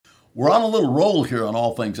We're on a little roll here on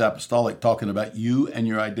All Things Apostolic, talking about you and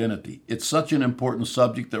your identity. It's such an important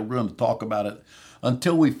subject that we're going to talk about it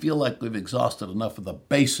until we feel like we've exhausted enough of the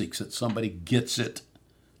basics that somebody gets it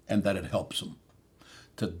and that it helps them.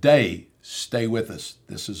 Today, stay with us.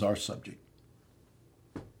 This is our subject.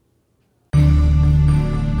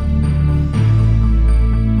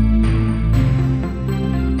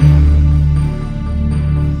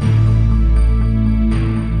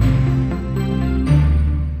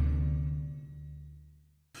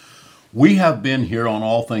 We have been here on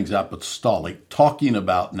All Things Apostolic talking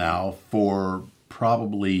about now for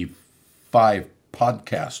probably 5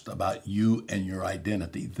 podcasts about you and your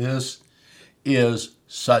identity. This is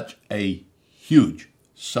such a huge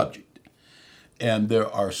subject. And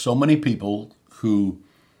there are so many people who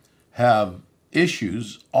have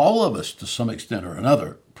issues. All of us, to some extent or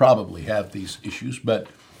another, probably have these issues, but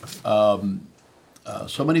so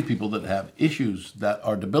many people that have issues that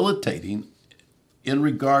are debilitating in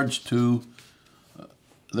regards to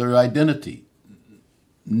their identity,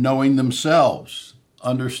 knowing themselves,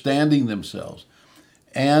 understanding themselves,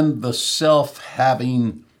 and the self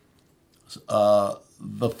having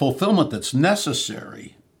the fulfillment that's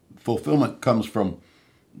necessary. Fulfillment comes from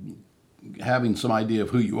having some idea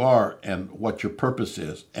of who you are and what your purpose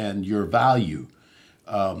is and your value,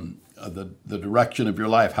 the direction of your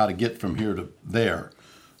life, how to get from here to there.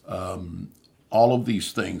 All of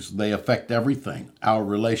these things, they affect everything. Our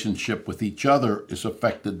relationship with each other is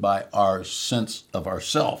affected by our sense of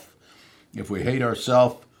ourself. If we hate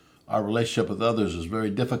ourselves, our relationship with others is very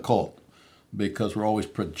difficult because we're always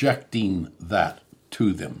projecting that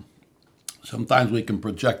to them. Sometimes we can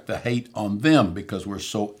project the hate on them because we're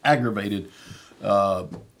so aggravated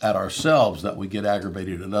at ourselves that we get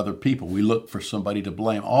aggravated at other people. We look for somebody to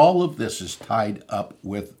blame. All of this is tied up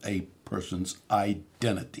with a person's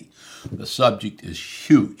identity. The subject is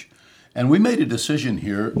huge. And we made a decision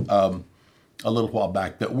here a little while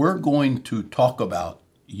back that we're going to talk about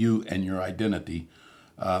you and your identity.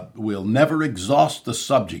 We'll never exhaust the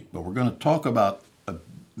subject, but we're going to talk about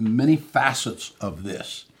many facets of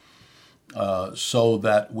this so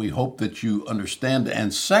that we hope that you understand.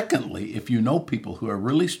 And secondly, if you know people who are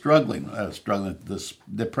really struggling with this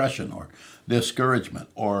depression or discouragement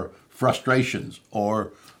or frustrations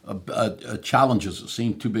or challenges that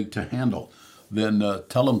seem too big to handle, then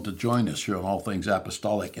tell them to join us here on All Things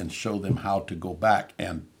Apostolic and show them how to go back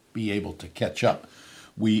and be able to catch up.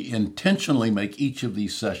 We intentionally make each of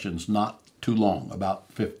these sessions not too long,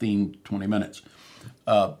 about 15, 20 minutes.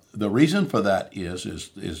 The reason for that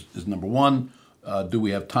is number one, do we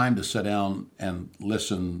have time to sit down and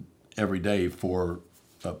listen every day for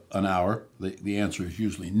an hour? The answer is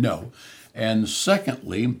usually no. And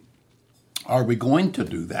secondly, are we going to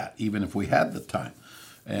do that even if we had the time?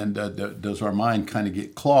 And does our mind kind of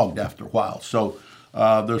get clogged after a while? So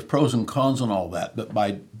there's pros and cons and all that. But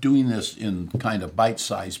by doing this in kind of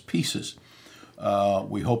bite-sized pieces,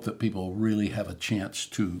 we hope that people really have a chance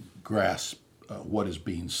to grasp what is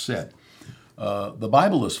being said. The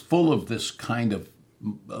Bible is full of this kind of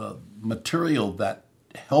material that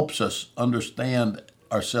helps us understand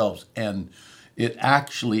ourselves. And it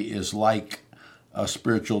actually is like a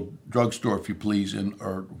spiritual drugstore, if you please,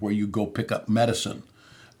 or where you go pick up medicine,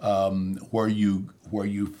 where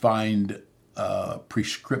you find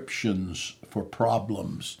prescriptions for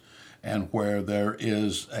problems, and where there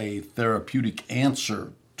is a therapeutic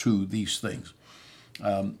answer to these things.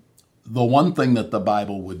 The one thing that the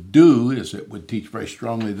Bible would do is it would teach very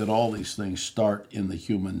strongly that all these things start in the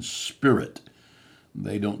human spirit.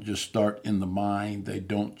 They don't just start in the mind. They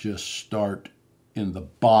don't just start in the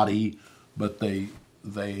body, but they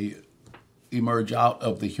emerge out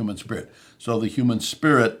of the human spirit. So the human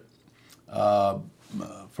spirit,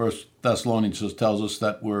 First Thessalonians tells us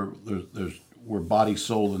that we're body,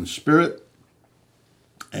 soul, and spirit,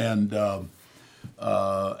 and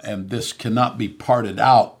this cannot be parted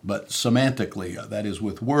out. But semantically, that is,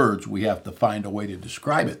 with words, we have to find a way to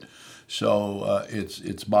describe it. So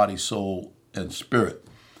it's body, soul, and spirit.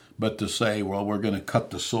 But to say, well, we're going to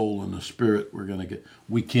cut the soul and the spirit,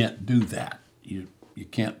 we can't do that. You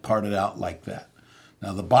can't part it out like that.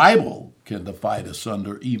 Now, the Bible can divide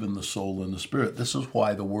asunder even the soul and the spirit. This is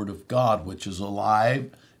why the Word of God, which is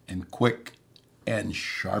alive and quick and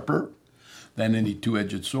sharper than any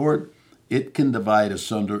two-edged sword, it can divide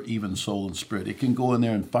asunder even soul and spirit. It can go in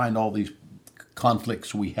there and find all these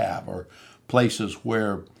conflicts we have, or places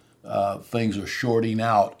where things are shorting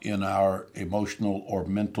out in our emotional or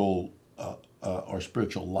mental or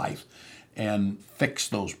spiritual life, and fix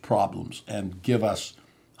those problems and give us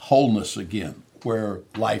wholeness again. where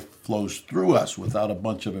life flows through us without a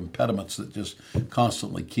bunch of impediments that just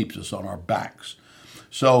constantly keeps us on our backs.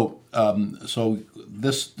 So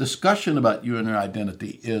this discussion about you and your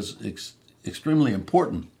identity is extremely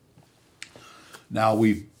important. Now,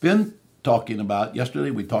 we've been talking about,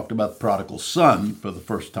 yesterday we talked about the prodigal son for the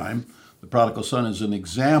first time. The prodigal son is an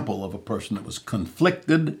example of a person that was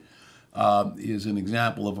conflicted. Is an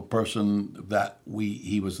example of a person that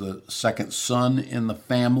he was the second son in the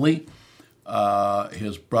family.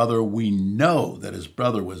 His brother, we know that his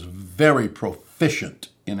brother was very proficient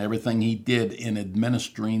in everything he did in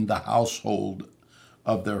administering the household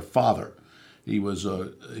of their father. He was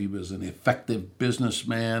an effective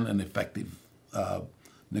businessman, an effective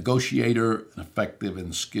negotiator, an effective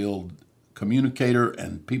and skilled communicator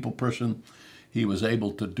and people person. He was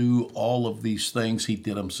able to do all of these things. He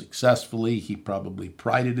did them successfully. He probably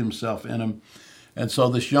prided himself in them. And so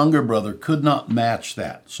this younger brother could not match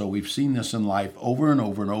that. So we've seen this in life over and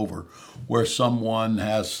over and over, where someone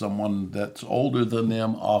has someone that's older than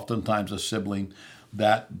them, oftentimes a sibling,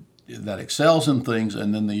 that excels in things,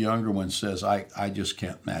 and then the younger one says, I just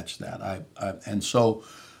can't match that. And so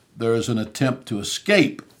there is an attempt to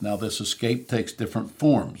escape. Now, this escape takes different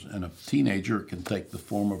forms. And a teenager, it can take the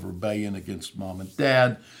form of rebellion against mom and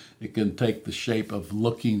dad. It can take the shape of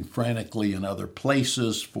looking frantically in other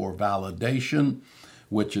places for validation,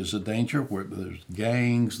 which is a danger. Where there's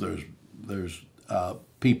gangs, there's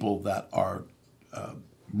people that are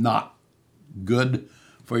not good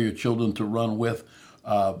for your children to run with.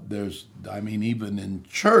 Even in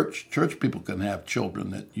church people can have children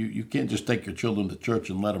that you can't just take your children to church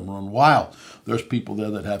and let them run wild. There's people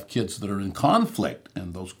there that have kids that are in conflict,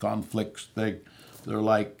 and those conflicts, they're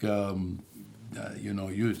like,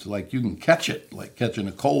 it's like you can catch it, like catching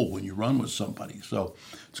a cold when you run with somebody. So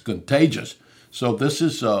it's contagious. So this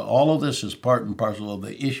is all of this is part and parcel of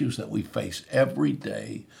the issues that we face every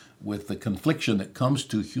day with the confliction that comes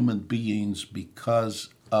to human beings because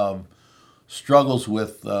of struggles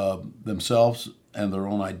with themselves and their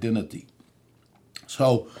own identity.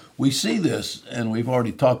 So we see this, and we've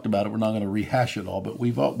already talked about it. We're not going to rehash it all, but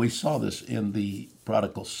we saw this in the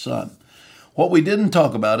prodigal son. What we didn't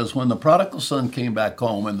talk about is when the prodigal son came back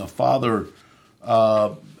home and the father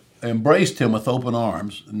embraced him with open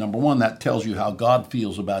arms. Number one, that tells you how God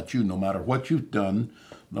feels about you, no matter what you've done,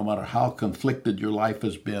 no matter how conflicted your life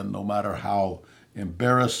has been, no matter how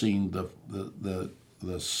embarrassing the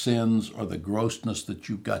sins or the grossness that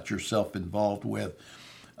you've got yourself involved with,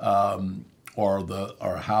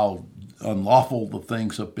 or how unlawful the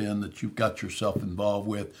things have been that you've got yourself involved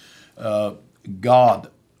with.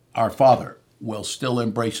 God, our Father, will still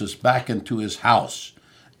embrace us back into his house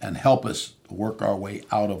and help us work our way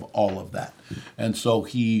out of all of that. And so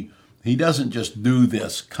he doesn't just do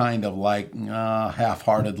this kind of like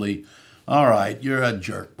half-heartedly, all right, you're a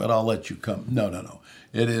jerk, but I'll let you come. No.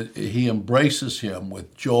 He embraces him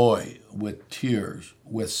with joy, with tears,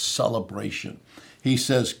 with celebration. He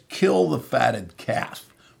says, kill the fatted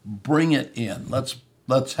calf, bring it in.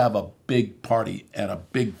 Let's have a big party and a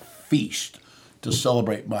big feast to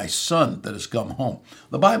celebrate my son that has come home.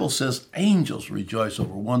 The Bible says angels rejoice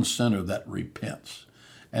over one sinner that repents.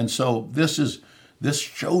 And so this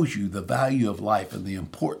shows you the value of life and the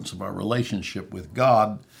importance of our relationship with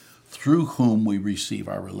God, through whom we receive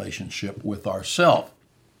our relationship with ourselves.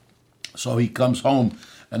 So he comes home,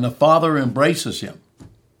 and the father embraces him.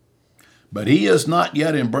 But he has not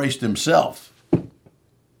yet embraced himself.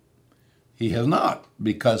 He has not,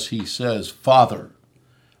 because he says, Father,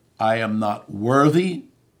 I am not worthy,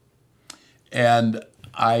 and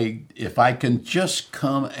if I can just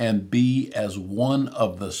come and be as one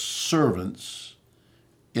of the servants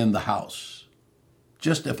in the house,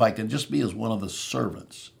 if I can just be as one of the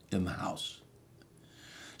servants in the house.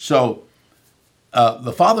 So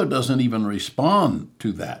the father doesn't even respond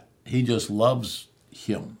to that. He just loves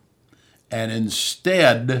him. And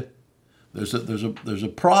instead, there's a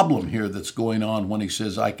problem here that's going on when he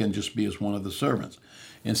says, I can just be as one of the servants.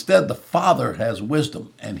 Instead, the Father has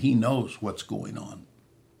wisdom, and he knows what's going on,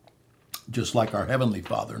 just like our Heavenly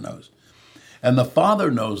Father knows. And the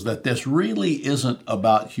Father knows that this really isn't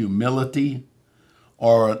about humility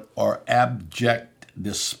or abject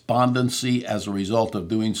despondency as a result of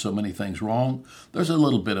doing so many things wrong. There's a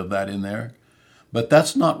little bit of that in there, but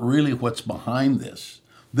that's not really what's behind this.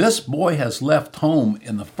 This boy has left home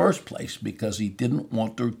in the first place because he didn't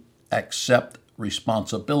want to accept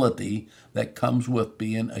responsibility that comes with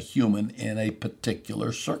being a human in a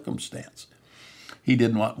particular circumstance. He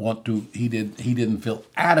didn't want to, he didn't feel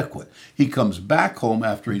adequate. He comes back home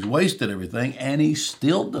after he's wasted everything, and he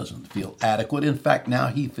still doesn't feel adequate. In fact, now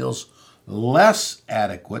he feels less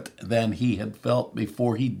adequate than he had felt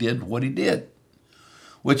before he did what he did,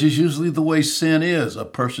 which is usually the way sin is. A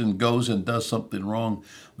person goes and does something wrong.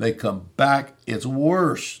 They come back. It's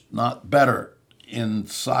worse, not better,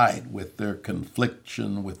 inside with their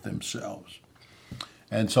confliction with themselves.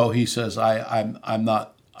 And so he says, I'm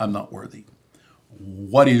not worthy.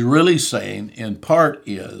 What he's really saying in part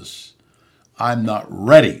is, I'm not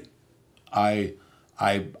ready. I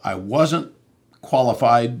wasn't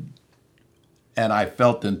qualified, and I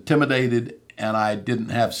felt intimidated, and I didn't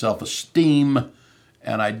have self-esteem,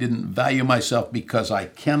 and I didn't value myself because I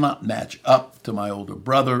cannot match up to my older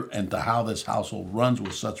brother and to how this household runs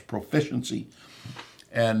with such proficiency.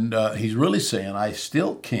 And he's really saying, I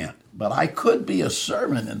still can't, but I could be a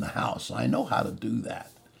servant in the house. I know how to do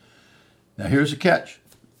that. Now here's the catch.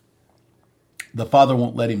 The father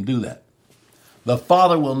won't let him do that. The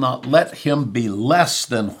father will not let him be less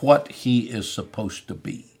than what he is supposed to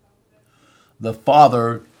be. The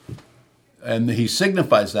father, and he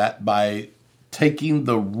signifies that by taking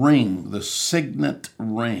the ring, the signet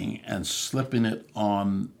ring, and slipping it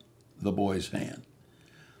on the boy's hand.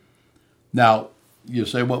 Now, you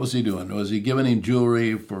say, what was he doing? Was he giving him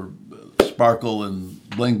jewelry for sparkle and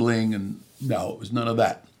bling bling? And no, it was none of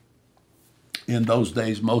that. In those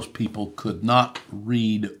days, most people could not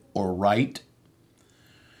read or write.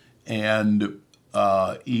 And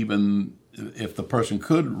even if the person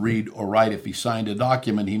could read or write, if he signed a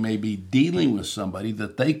document, he may be dealing with somebody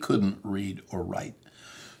that they couldn't read or write.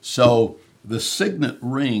 So the signet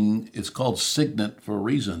ring is called signet for a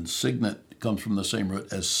reason. Signet comes from the same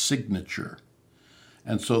root as signature.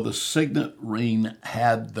 And so the signet ring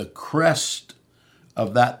had the crest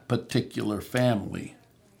of that particular family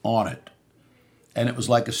on it. And it was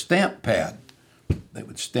like a stamp pad. They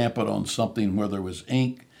would stamp it on something where there was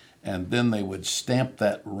ink, and then they would stamp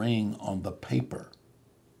that ring on the paper.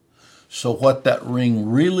 So what that ring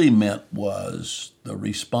really meant was the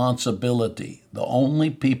responsibility. The only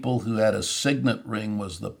people who had a signet ring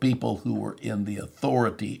was the people who were in the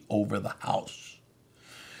authority over the house.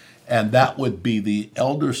 And that would be the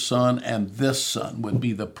elder son, and this son would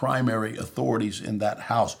be the primary authorities in that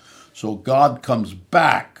house. So God comes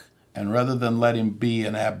back, and rather than let him be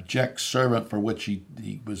an abject servant for which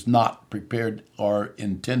he was not prepared or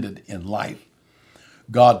intended in life,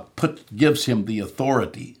 God gives him the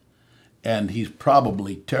authority, and he's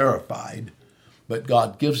probably terrified, but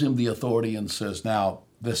God gives him the authority and says, now,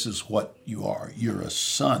 this is what you are. You're a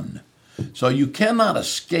son. So you cannot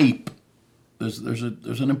escape. There's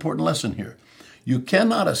an important lesson here. You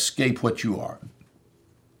cannot escape what you are.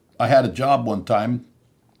 I had a job one time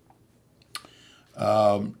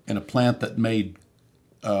in a plant that made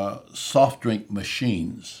soft drink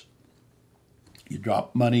machines. You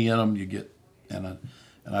drop money in them, you get, and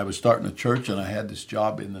I was starting a church, and I had this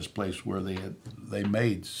job in this place where they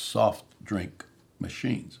made soft drink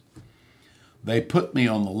machines. They put me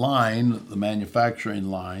on the line, the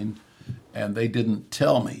manufacturing line, and they didn't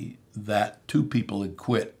tell me that 2 people had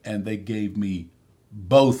quit, and they gave me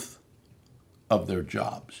both of their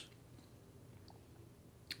jobs.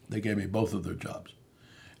 They gave me both of their jobs.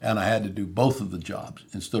 And I had to do both of the jobs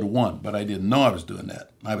instead of one, but I didn't know I was doing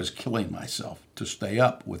that. I was killing myself to stay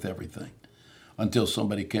up with everything until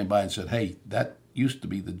somebody came by and said, hey, that used to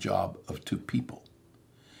be the job of 2 people.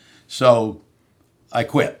 So I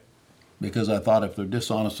quit because I thought if they're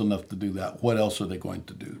dishonest enough to do that, what else are they going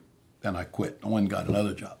to do? And I quit. I went and got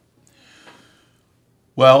another job.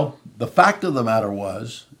 Well, the fact of the matter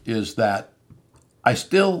is that I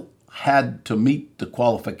still had to meet the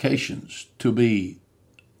qualifications to be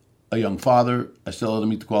a young father. I still had to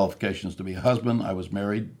meet the qualifications to be a husband. I was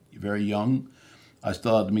married very young. I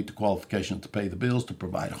still had to meet the qualifications to pay the bills, to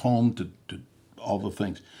provide home, to all the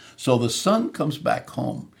things. So the son comes back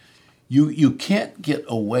home. You can't get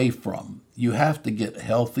away from. You have to get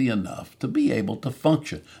healthy enough to be able to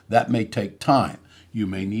function. That may take time. You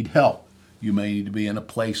may need help. You may need to be in a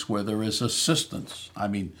place where there is assistance. I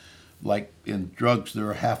mean, like in drugs, there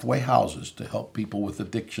are halfway houses to help people with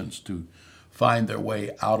addictions to find their way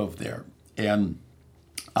out of there and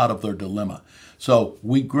out of their dilemma. So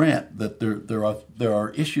we grant that there are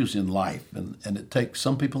issues in life, and it takes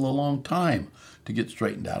some people a long time to get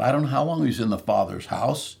straightened out. I don't know how long he was in the father's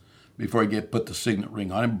house before he put the signet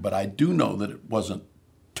ring on him, but I do know that it wasn't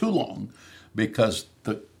too long, because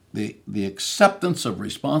the acceptance of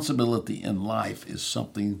responsibility in life is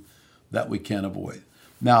something that we can't avoid.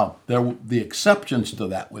 Now, the exceptions to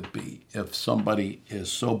that would be if somebody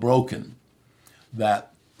is so broken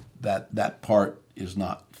that part is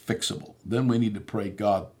not fixable. Then we need to pray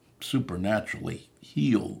God supernaturally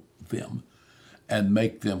heal them and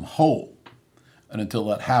make them whole. And until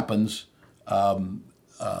that happens,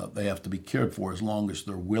 They have to be cared for as long as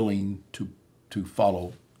they're willing to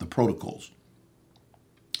follow the protocols.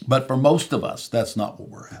 But for most of us, that's not where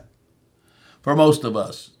we're at. For most of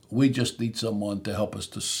us, we just need someone to help us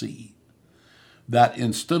to see that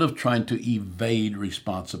instead of trying to evade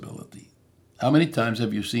responsibility. How many times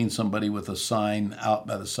have you seen somebody with a sign out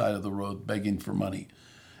by the side of the road begging for money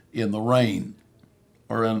in the rain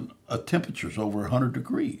or in temperatures over 100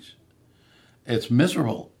 degrees? It's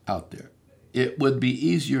miserable out there. It would be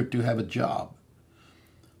easier to have a job.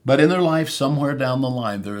 But in their life, somewhere down the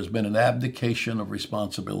line, there has been an abdication of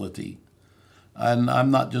responsibility. And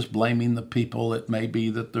I'm not just blaming the people. It may be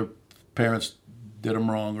that their parents did them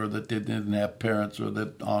wrong, or that they didn't have parents, or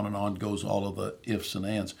that on and on goes all of the ifs and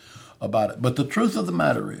ands about it. But the truth of the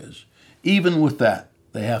matter is, even with that,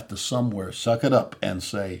 they have to somewhere suck it up and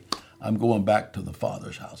say, I'm going back to the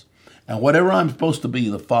Father's house. And whatever I'm supposed to be,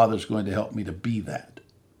 the Father's going to help me to be that.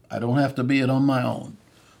 I don't have to be it on my own.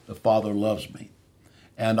 The Father loves me.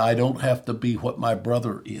 And I don't have to be what my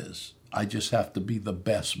brother is. I just have to be the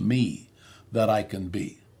best me that I can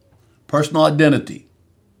be. Personal identity.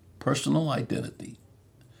 Personal identity.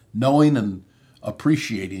 Knowing and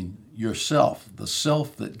appreciating yourself, the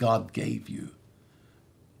self that God gave you,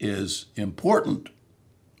 is important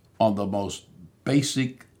on the most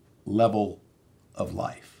basic level of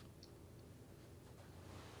life.